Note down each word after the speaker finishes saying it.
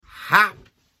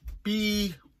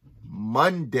Happy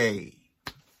Monday,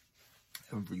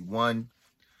 everyone.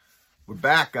 We're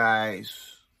back, guys.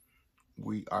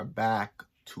 We are back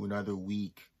to another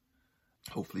week.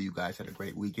 Hopefully you guys had a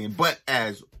great weekend. But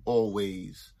as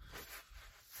always,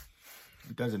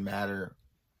 it doesn't matter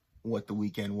what the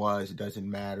weekend was. It doesn't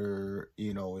matter,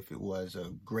 if it was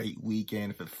a great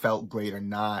weekend, if it felt great or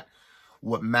not.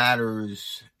 What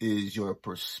matters is your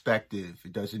perspective.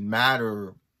 It doesn't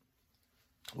matter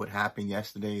what happened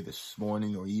yesterday, this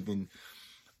morning, or even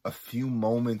a few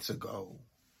moments ago.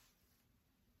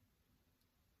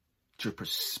 It's your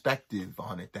perspective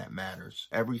on it that matters.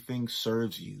 Everything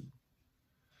serves you.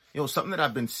 Something that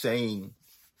I've been saying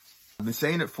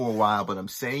it for a while, but I'm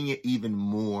saying it even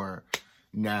more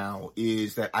now,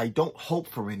 is that I don't hope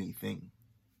for anything.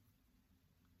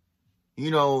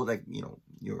 You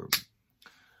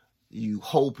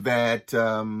hope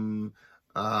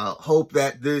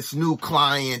that this new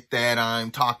client that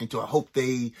I'm talking to, I hope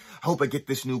I get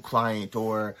this new client,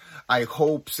 or I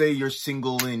hope, say you're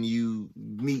single and you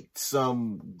meet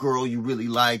some girl you really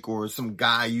like or some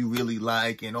guy you really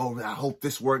like, and I hope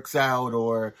this works out,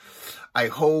 or I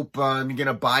hope I'm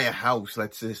gonna buy a house.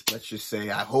 Let's just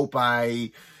say I hope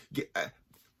I get.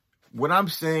 What I'm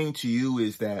saying to you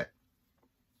is that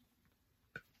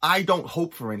I don't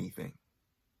hope for anything.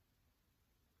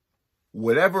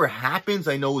 Whatever happens,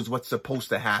 I know is what's supposed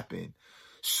to happen.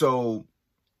 So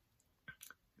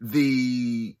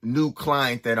the new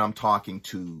client that I'm talking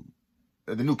to,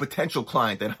 the new potential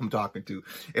client that I'm talking to,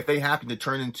 if they happen to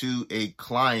turn into a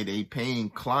client, a paying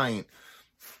client,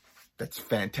 that's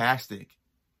fantastic.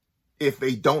 If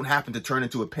they don't happen to turn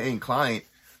into a paying client,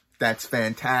 that's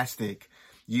fantastic.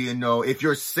 If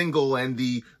you're single and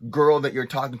the girl that you're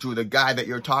talking to, the guy that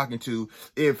you're talking to,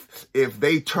 if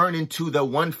they turn into the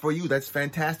one for you, that's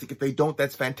fantastic. If they don't,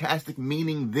 that's fantastic.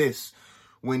 Meaning this,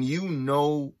 when you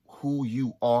know who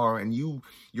you are and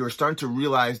you're starting to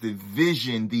realize the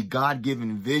vision, the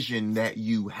God-given vision that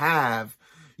you have,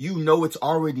 it's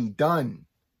already done.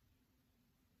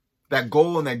 That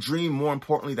goal and that dream, more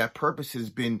importantly, that purpose has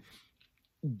been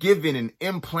given and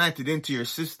implanted into your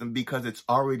system because it's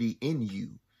already in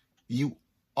you. You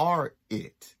are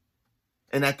it.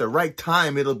 And at the right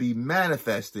time, it'll be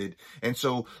manifested. And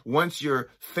so once your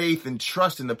faith and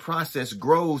trust in the process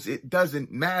grows, it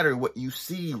doesn't matter what you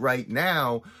see right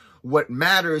now. What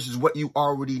matters is what you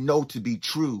already know to be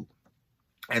true.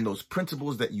 And those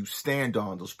principles that you stand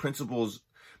on, those principles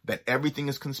that everything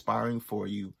is conspiring for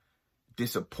you,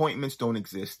 disappointments don't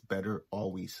exist, better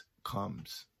always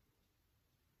comes.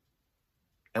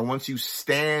 And once you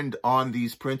stand on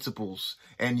these principles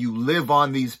and you live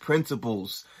on these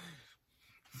principles,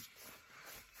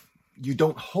 you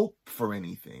don't hope for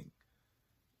anything.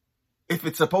 If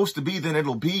it's supposed to be, then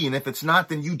it'll be. And if it's not,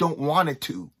 then you don't want it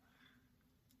to.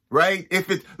 Right? I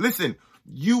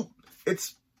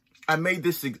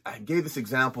gave this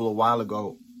example a while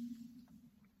ago.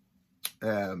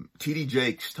 T.D.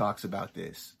 Jakes talks about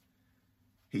this.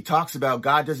 He talks about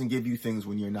God doesn't give you things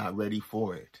when you're not ready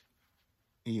for it.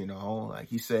 Like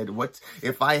he said,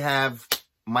 if I have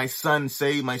my son,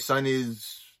 say my son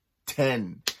is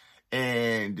 10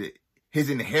 and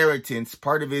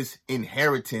part of his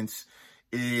inheritance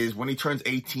is when he turns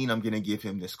 18, I'm going to give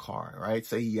him this car, right?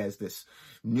 Say he has this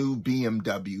new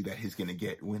BMW that he's going to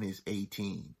get when he's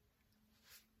 18.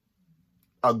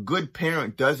 A good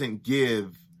parent doesn't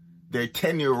give their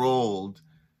 10-year-old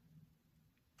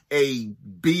a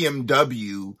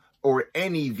BMW or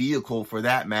any vehicle for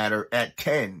that matter at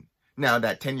 10. Now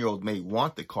that 10-year-old may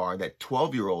want the car, that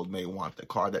 12-year-old may want the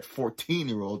car, that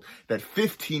 14-year-old, that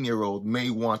 15-year-old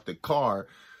may want the car,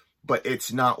 but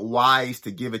it's not wise to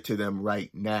give it to them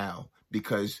right now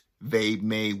because they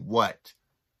may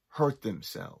hurt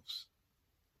themselves.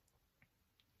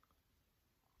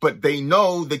 But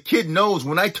the kid knows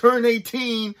when I turn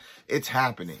 18, it's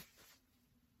happening.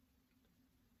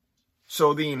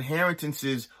 So the inheritance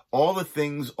is all the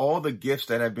things, all the gifts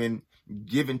that have been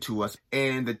given to us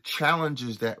and the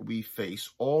challenges that we face,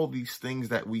 all these things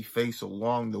that we face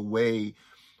along the way,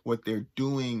 what they're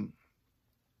doing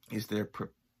is they're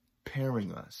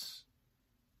preparing us.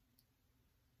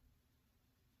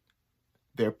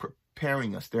 They're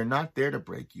preparing us. They're not there to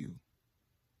break you.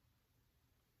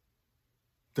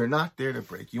 They're not there to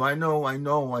break you. I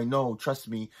know. Trust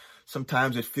me.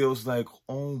 Sometimes it feels like,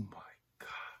 oh my God.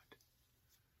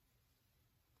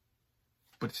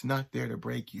 But it's not there to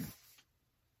break you.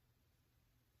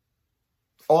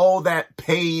 All that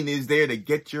pain is there to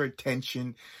get your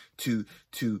attention, to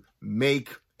make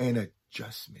an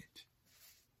adjustment.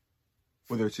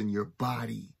 Whether it's in your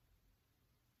body,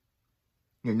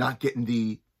 you're not getting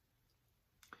the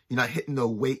You're not hitting the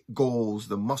weight goals,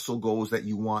 the muscle goals that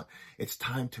you want. It's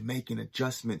time to make an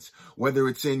adjustments, whether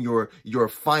it's in your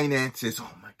finances.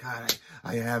 Oh my God,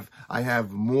 I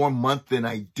have more month than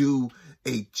I do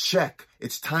a check.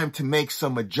 It's time to make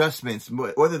some adjustments.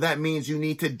 Whether that means you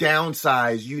need to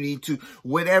downsize, you need to,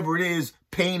 whatever it is,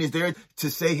 pain is there to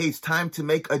say, hey, it's time to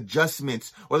make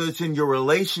adjustments. Whether it's in your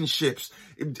relationships,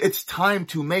 it's time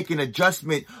to make an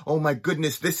adjustment. Oh my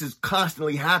goodness, this is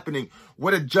constantly happening.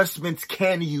 What adjustments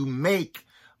can you make?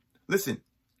 Listen,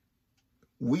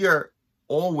 we are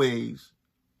always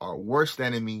our worst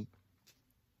enemy,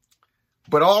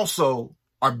 but also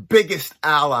our biggest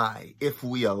ally if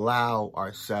we allow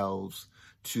ourselves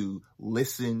to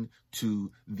listen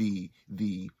to the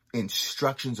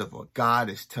instructions of what God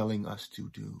is telling us to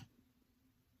do.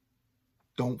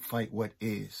 Don't fight what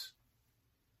is.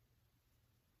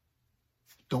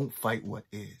 Don't fight what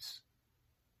is.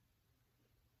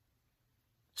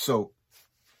 So,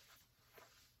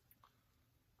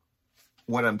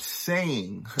 what I'm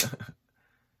saying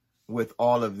with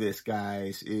all of this,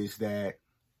 guys, is that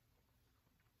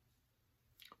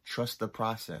trust the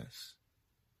process.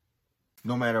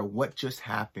 No matter what just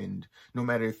happened, no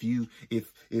matter if you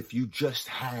just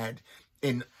had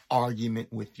an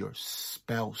argument with your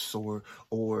spouse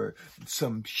or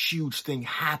some huge thing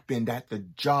happened at the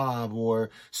job or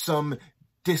some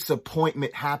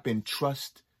disappointment happened,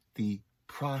 trust the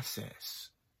process.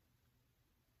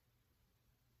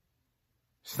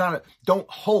 It's not don't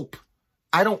hope.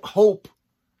 I hope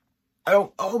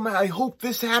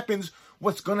this happens.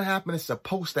 What's going to happen is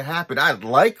supposed to happen. I'd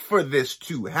like for this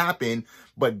to happen,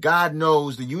 but God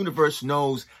knows, the universe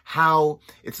knows how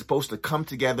it's supposed to come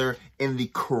together in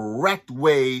the correct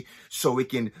way so it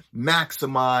can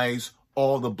maximize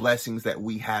all the blessings that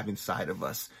we have inside of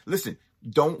us. Listen,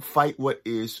 don't fight what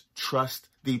is. Trust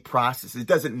the process. It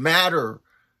doesn't matter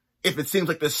if it seems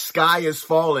like the sky is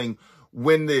falling.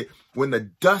 When the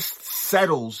dust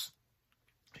settles,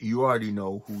 you already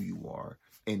know who you are.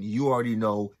 And you already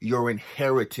know your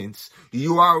inheritance.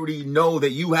 You already know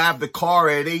that you have the car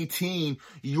at 18.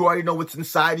 You already know what's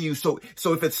inside of you. So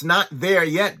if it's not there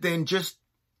yet, then just,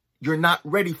 you're not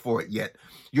ready for it yet.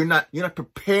 You're not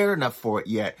prepared enough for it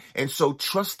yet. And so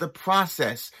trust the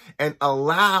process and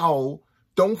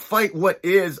don't fight what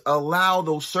is, allow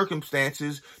those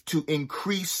circumstances to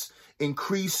increase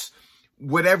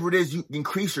whatever it is. You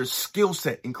increase your skill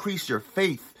set, increase your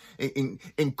faith.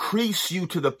 Increase you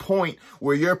to the point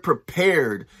where you're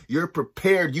prepared. You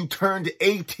turned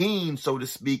 18, so to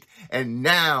speak. And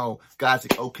now God's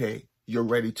like, okay, you're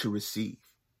ready to receive.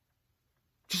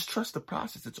 Just trust the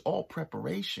process. It's all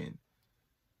preparation.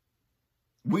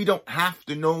 We don't have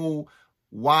to know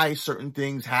why certain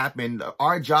things happen.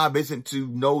 Our job isn't to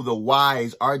know the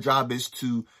whys. Our job is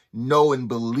to know and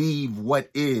believe what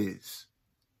is.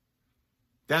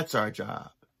 That's our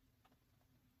job.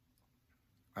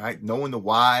 Right? Knowing the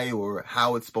why or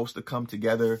how it's supposed to come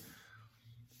together.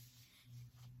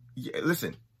 Yeah,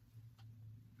 listen,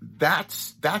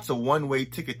 that's a one-way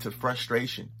ticket to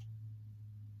frustration.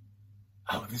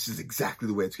 Oh, this is exactly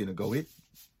the way it's going to go. It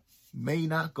may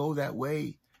not go that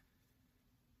way.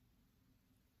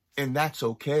 And that's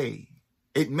okay.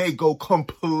 It may go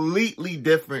completely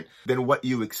different than what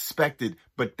you expected,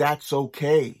 but that's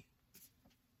okay.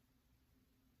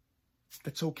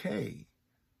 That's okay.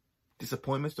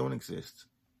 Disappointments don't exist.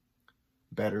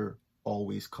 Better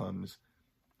always comes.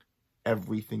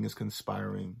 Everything is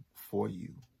conspiring for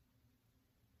you.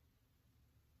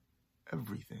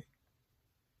 Everything.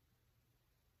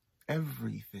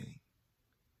 Everything.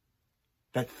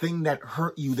 That thing that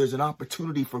hurt you, there's an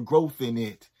opportunity for growth in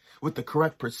it with the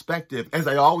correct perspective. As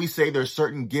I always say, there's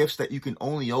certain gifts that you can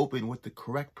only open with the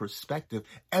correct perspective.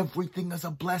 Everything is a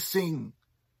blessing.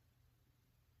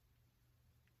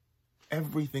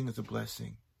 Everything is a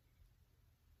blessing.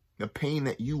 The pain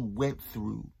that you went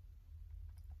through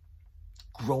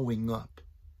growing up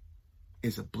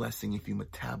is a blessing if you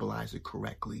metabolize it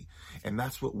correctly. And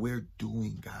that's what we're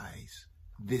doing, guys,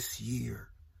 this year.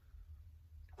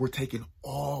 We're taking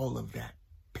all of that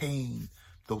pain,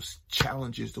 those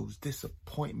challenges, those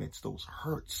disappointments, those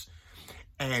hurts,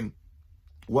 and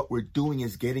what we're doing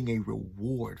is getting a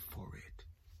reward for it.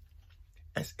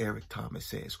 As Eric Thomas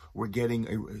says,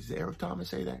 does Eric Thomas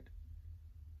say that?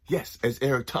 Yes, as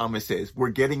Eric Thomas says, we're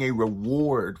getting a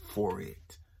reward for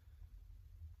it.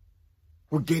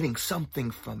 We're getting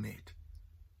something from it.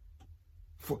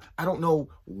 I don't know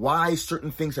why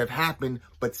certain things have happened,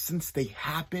 but since they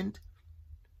happened,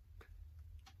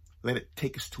 let it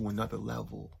take us to another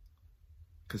level.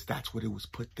 Because that's what it was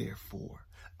put there for.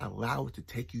 Allow it to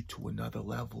take you to another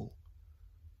level.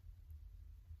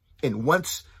 And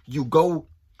once you go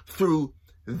through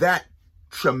that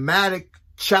traumatic,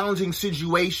 challenging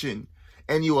situation,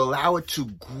 and you allow it to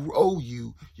grow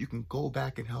you, you can go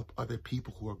back and help other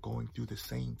people who are going through the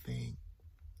same thing.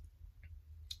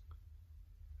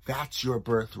 That's your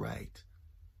birthright.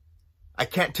 I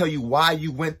can't tell you why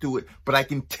you went through it, but I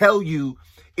can tell you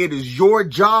it is your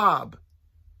job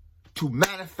to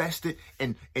manifest it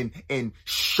and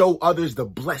show others the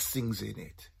blessings in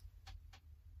it.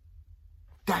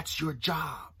 That's your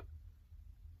job.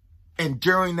 And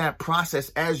during that process,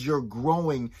 as you're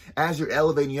growing, as you're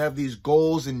elevating, you have these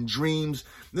goals and dreams.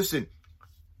 Listen,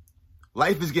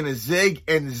 life is going to zig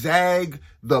and zag.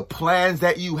 The plans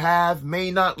that you have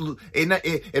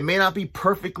it may not be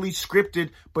perfectly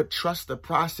scripted, but trust the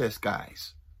process,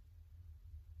 guys.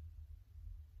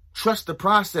 Trust the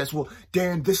process. Well,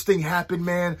 Darren, this thing happened,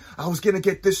 man. I was going to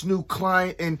get this new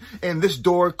client and this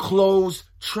door closed.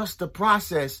 Trust the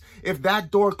process. If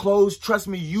that door closed, trust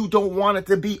me, you don't want it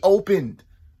to be opened.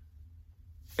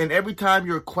 And every time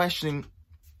you're questioning,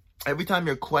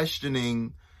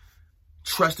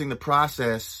 trusting the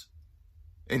process,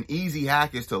 an easy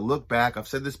hack is to look back. I've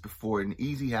said this before. An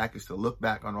easy hack is to look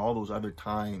back on all those other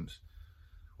times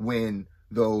when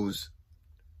those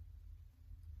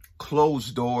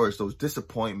closed doors, those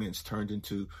disappointments turned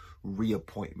into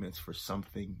reappointments for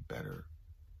something better.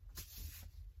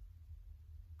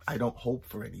 I don't hope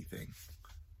for anything.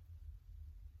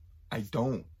 I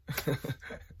don't.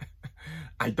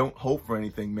 I don't hope for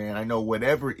anything, man. I know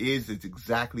whatever it is, it's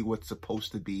exactly what's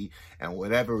supposed to be. And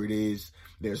whatever it is,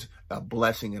 there's a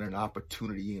blessing and an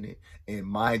opportunity in it. And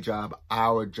my job,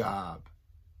 our job,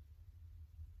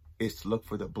 is to look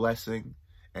for the blessing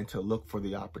and to look for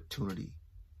the opportunity.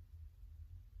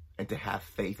 And to have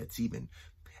faith.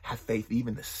 Have faith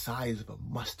even the size of a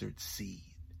mustard seed.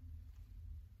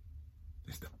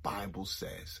 As the Bible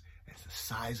says, it's the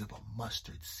size of a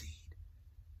mustard seed.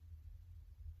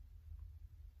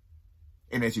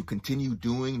 And as you continue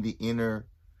doing the inner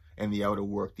and the outer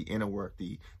work, the inner work,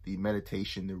 the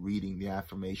meditation, the reading, the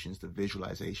affirmations, the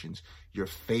visualizations, your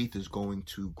faith is going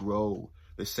to grow.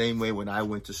 The same way when I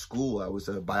went to school, I was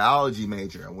a biology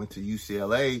major. I went to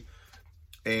UCLA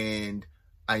and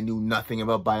I knew nothing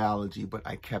about biology, but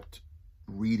I kept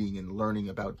reading and learning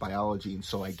about biology, and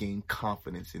so I gained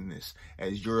confidence in this.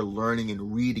 As you're learning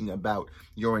and reading about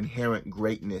your inherent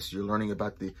greatness, you're learning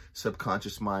about the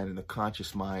subconscious mind and the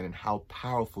conscious mind and how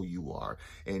powerful you are,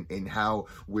 and how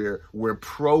we're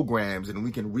programs and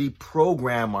we can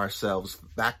reprogram ourselves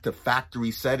back to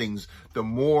factory settings. The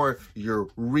more you're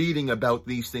reading about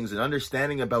these things and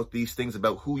understanding about these things,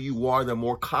 about who you are, the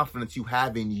more confidence you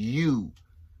have in you.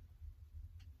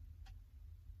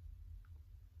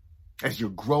 As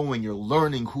you're growing, you're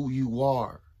learning who you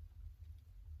are.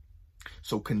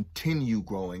 So continue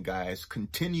growing, guys.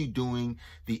 Continue doing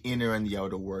the inner and the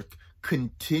outer work.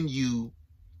 Continue,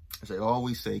 as I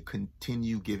always say,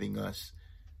 continue giving us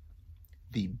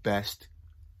the best,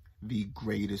 the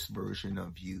greatest version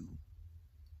of you.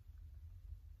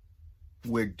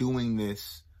 We're doing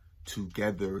this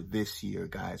together this year,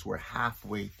 guys. We're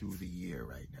halfway through the year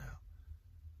right now.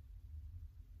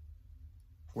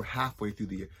 We're halfway through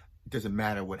the year. It doesn't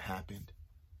matter what happened.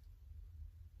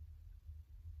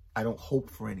 I don't hope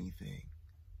for anything.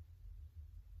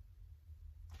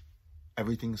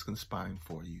 Everything is conspiring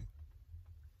for you.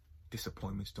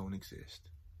 Disappointments don't exist.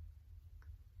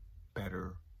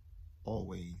 Better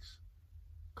always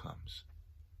comes.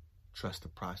 Trust the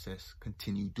process.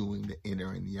 Continue doing the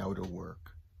inner and the outer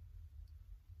work.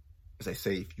 As I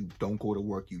say, if you don't go to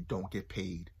work, you don't get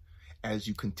paid. As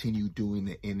you continue doing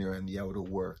the inner and the outer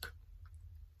work,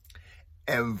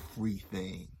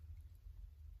 everything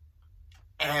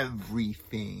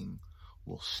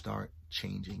will start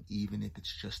changing, even if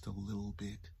it's just a little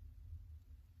bit.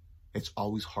 It's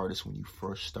always hardest when you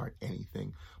first start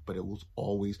anything, but it will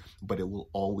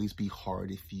always be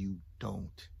hard if you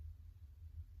don't.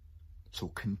 So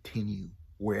continue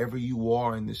wherever you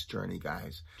are in this journey,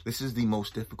 guys. This is the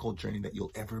most difficult journey that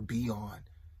you'll ever be on.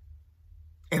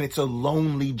 And it's a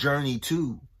lonely journey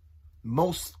too.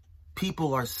 Most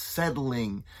people are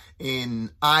settling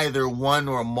in either one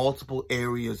or multiple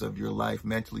areas of your life,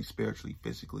 mentally, spiritually,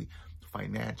 physically,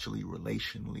 financially,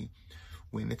 relationally.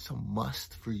 When it's a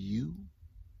must for you,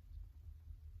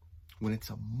 when it's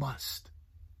a must,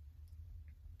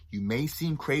 you may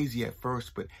seem crazy at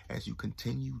first, but as you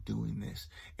continue doing this,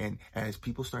 and as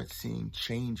people start seeing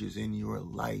changes in your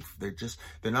life, they're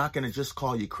not going to just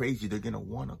call you crazy. They're going to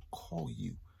want to call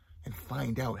you and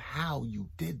find out how you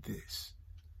did this.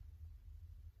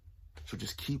 So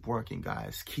just keep working,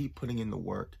 guys. Keep putting in the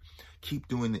work. Keep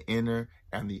doing the inner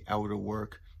and the outer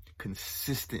work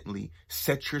consistently.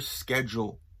 Set your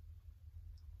schedule.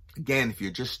 Again, if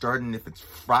you're just starting, if it's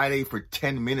Friday for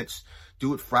 10 minutes,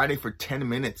 do it Friday for 10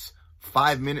 minutes.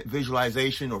 5-minute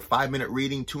visualization or 5-minute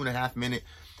reading, 2.5-minute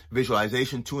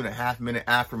visualization, 2.5-minute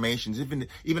affirmations. Even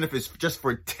if it's just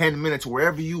for 10 minutes,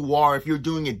 wherever you are, if you're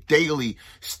doing it daily,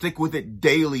 stick with it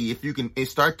daily. If you can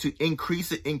start to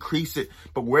increase it.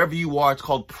 But wherever you are, it's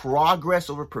called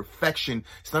progress over perfection.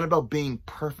 It's not about being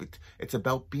perfect. It's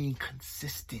about being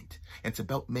consistent. It's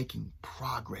about making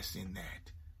progress in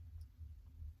that.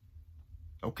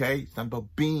 Okay? It's not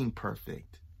about being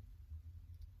perfect.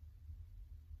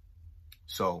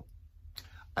 So,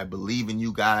 I believe in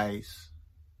you guys.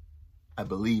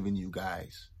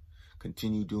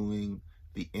 Continue doing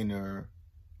the inner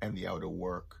and the outer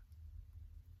work.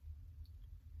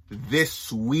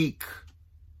 This week,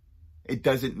 it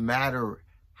doesn't matter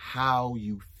how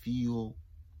you feel.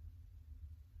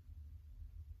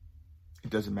 It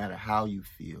doesn't matter how you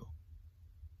feel.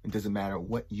 It doesn't matter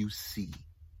what you see.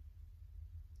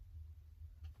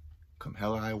 Come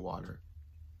hell or high water.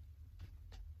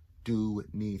 Do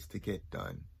what needs to get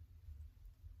done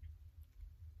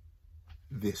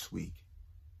this week.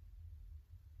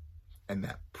 And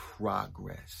that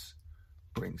progress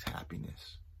brings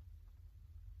happiness.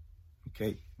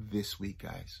 Okay? This week,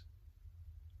 guys.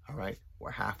 All right?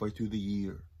 We're halfway through the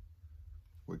year.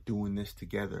 We're doing this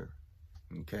together.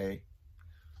 Okay?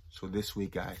 So this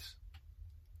week, guys.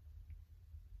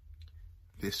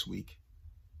 This week.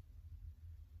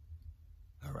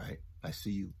 All right? I see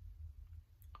you.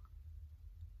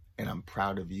 And I'm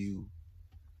proud of you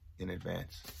in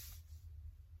advance.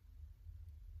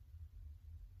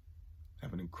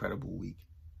 Have an incredible week.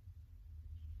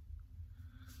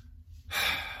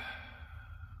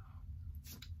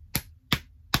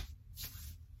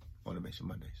 Motivation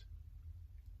Mondays.